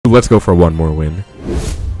let's go for one more win.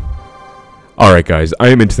 Alright guys, I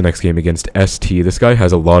am into the next game against ST. This guy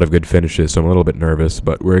has a lot of good finishes, so I'm a little bit nervous,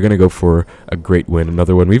 but we're going to go for a great win.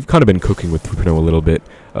 Another one. We've kind of been cooking with 3.0 a little bit.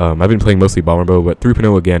 I've been playing mostly Bomber Bow, but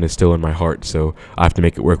 3.0 again is still in my heart, so I have to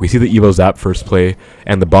make it work. We see the Evo Zap first play,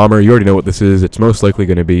 and the Bomber, you already know what this is. It's most likely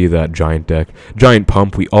going to be that Giant deck. Giant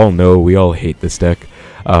Pump, we all know, we all hate this deck.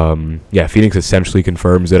 Yeah, Phoenix essentially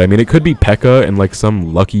confirms it. I mean, it could be P.E.K.K.A. in like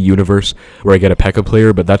some lucky universe where I get a P.E.K.K.A.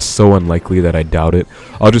 player, but that's so unlikely that I doubt it.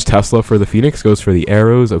 I'll just Tesla for the Phoenix, goes for the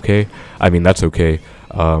arrows, okay? I mean, that's okay.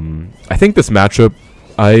 I think this matchup,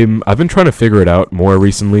 I've been trying to figure it out more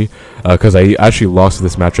recently, because I actually lost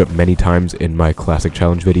this matchup many times in my Classic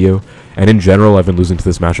Challenge video, and in general, I've been losing to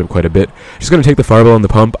this matchup quite a bit. Just going to take the Fireball on the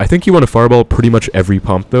pump. I think you want to Fireball pretty much every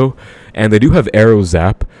pump, though, and they do have Arrow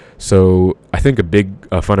Zap, so I think a big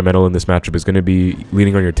fundamental in this matchup is going to be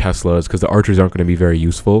leaning on your Teslas, because the archers aren't going to be very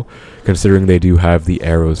useful, considering they do have the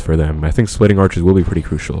arrows for them. I think splitting archers will be pretty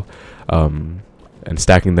crucial, and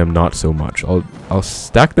stacking them not so much. I'll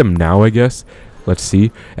stack them now, I guess. Let's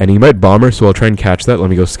see. And he might Bomber, so I'll try and catch that. Let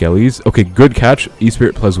me go Skellies. Okay, good catch.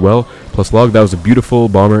 E-Spirit plus well, plus log. That was a beautiful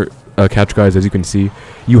Bomber catch, guys. As you can see,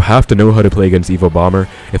 you have to know how to play against Evo Bomber.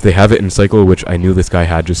 If they have it in cycle, which I knew this guy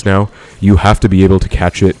had just now, you have to be able to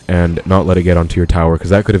catch it and not let it get onto your tower, because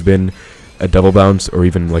that could have been a double bounce or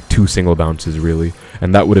even like 2 single bounces, really.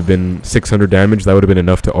 And that would have been 600 damage. That would have been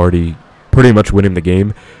enough to already pretty much win him the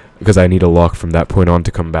game, because I need a lock from that point on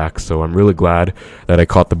to come back. So I'm really glad that I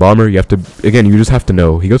caught the Bomber. You have to, again, you just have to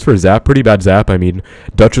know. He goes for a Zap, pretty bad Zap. I mean,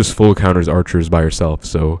 Duchess full counters archers by herself,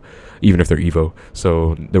 so even if they're Evo.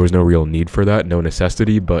 So there was no real need for that, no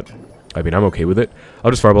necessity, but I mean, I'm okay with it.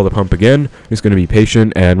 I'll just Fireball the pump again. I'm just going to be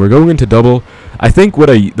patient, and we're going into double. I think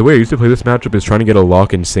the way I used to play this matchup is trying to get a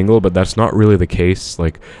lock in single, but that's not really the case.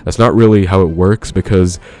 Like, that's not really how it works,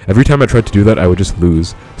 because every time I tried to do that, I would just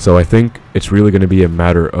lose. So I think it's really going to be a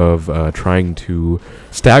matter of trying to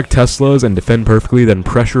stack Teslas and defend perfectly, then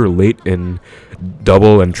pressure late in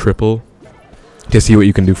double and triple to see what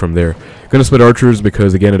you can do from there. Gonna split archers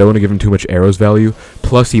because, again, I don't want to give him too much arrows value.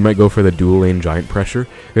 Plus, he might go for the dual lane giant pressure.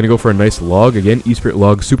 Gonna go for a nice log. Again, E-Spirit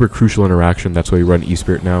log, super crucial interaction. That's why we run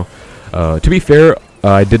E-Spirit now. To be fair,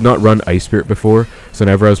 I did not run Ice Spirit before, so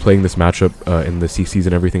whenever I was playing this matchup in the CCs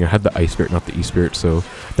and everything, I had the Ice Spirit, not the E-Spirit, so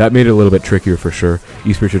that made it a little bit trickier for sure.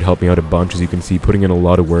 E-Spirit should help me out a bunch, as you can see, putting in a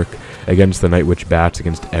lot of work against the Night Witch bats,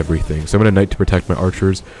 against everything. So I'm going to Knight to protect my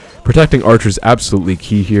archers. Protecting archers absolutely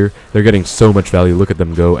key here. They're getting so much value. Look at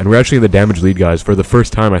them go. And we're actually in the damage lead, guys. For the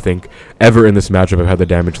first time, I think, ever in this matchup, I've had the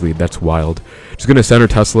damage lead. That's wild. Just going to center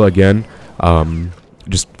Tesla again.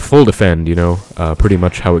 Just full defend, you know, pretty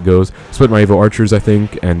much how it goes. Split my Evo archers, I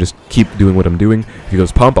think, and just keep doing what I'm doing. If he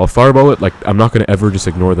goes pump, I'll Fireball it. Like, I'm not going to ever just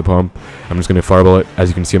ignore the pump. I'm just going to Fireball it. As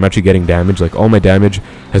you can see, I'm actually getting damage. Like, all my damage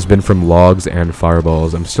has been from logs and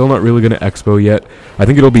Fireballs. I'm still not really going to Xbow yet. I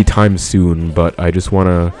think it'll be time soon, but I just want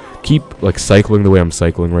to keep, like, cycling the way I'm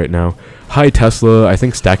cycling right now. High Tesla, I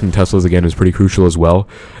think stacking Teslas again is pretty crucial as well,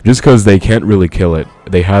 just because they can't really kill it.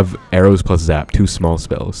 They have arrows plus Zap, 2 small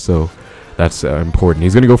spells, so that's important.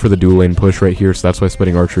 He's going to go for the dual lane push right here, so that's why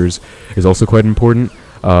splitting archers is also quite important.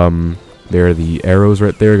 There are the arrows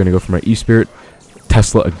right there. Going to go for my E-Spirit.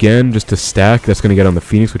 Tesla again, just to stack. That's going to get on the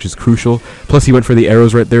Phoenix, which is crucial. Plus, he went for the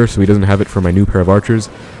arrows right there, so he doesn't have it for my new pair of archers.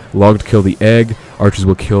 Log to kill the egg. Archers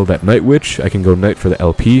will kill that Night Witch. I can go Knight for the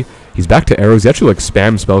LP. He's back to arrows. He actually, like,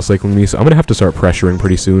 spam spell cycling me, so I'm going to have to start pressuring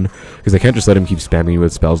pretty soon, because I can't just let him keep spamming me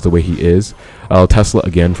with spells the way he is. I'll Tesla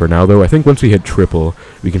again for now, though. I think once we hit triple,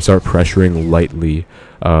 we can start pressuring lightly.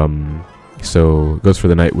 So, goes for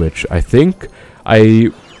the Night Witch. I think I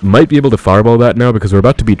might be able to Fireball that now, because we're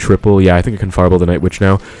about to be triple. Yeah, I think I can Fireball the Night Witch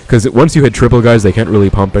now, because once you hit triple, guys, they can't really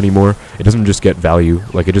pump anymore. It doesn't just get value.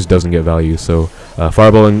 Like, it just doesn't get value. So,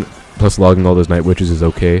 Fireballing plus logging all those Night Witches is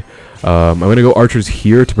okay. I'm going to go archers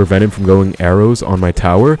here to prevent him from going arrows on my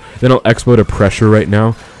tower. Then I'll Xbow to pressure right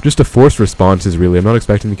now, just to force responses, really. I'm not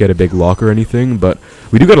expecting to get a big lock or anything, but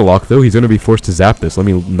we do get a lock, though. He's going to be forced to zap this. Let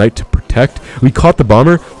me Knight to protect. We caught the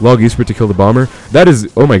Bomber. Log E-Spirit to kill the Bomber. That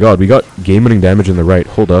is, oh my god, we got game-winning damage in the right.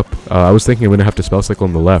 Hold up. I was thinking I'm going to have to spell cycle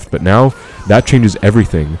on the left, but now that changes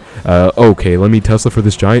everything. Okay, let me Tesla for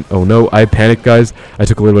this Giant. Oh no, I panicked, guys. I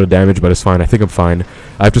took a little bit of damage, but it's fine. I think I'm fine.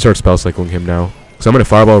 I have to start spell cycling him now. So I'm going to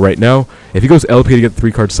Fireball right now. If he goes LP to get the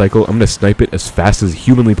 3-card cycle, I'm going to snipe it as fast as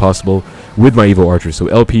humanly possible with my Evo Archer. So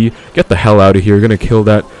LP, get the hell out of here. Going to kill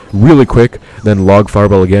that really quick. Then log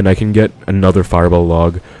Fireball again. I can get another Fireball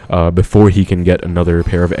log before he can get another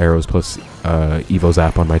pair of arrows plus Evo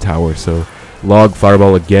Zap on my tower. So Log,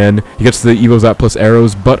 Fireball again. He gets the Evo Zap plus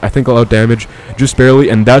arrows, but I think I'll outdamage just barely,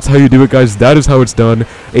 and that's how you do it, guys. That is how it's done.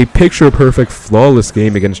 A picture-perfect, flawless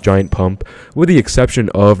game against Giant Pump, with the exception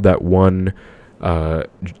of that one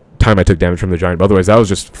time I took damage from the Giant. But otherwise, that was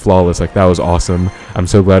just flawless. Like, that was awesome. I'm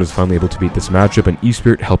so glad I was finally able to beat this matchup, and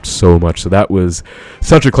E-Spirit helped so much. So that was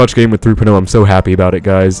such a clutch game with 3.0. I'm so happy about it,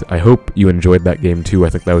 guys. I hope you enjoyed that game, too.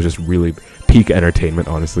 I think that was just really peak entertainment,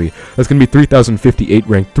 honestly. That's going to be 3058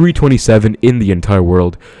 ranked, 327 in the entire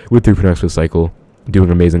world with 3.0 Expo Cycle.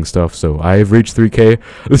 Doing amazing stuff. So I've reached 3K.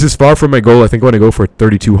 This is far from my goal. I think I want to go for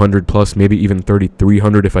 3200 plus, maybe even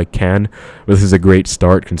 3300 if I can. But this is a great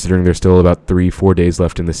start considering there's still about 3-4 days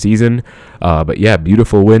left in the season. But yeah,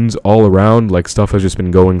 beautiful wins all around. Like, stuff has just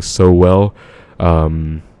been going so well.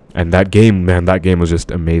 And that game, man, that game was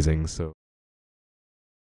just amazing. So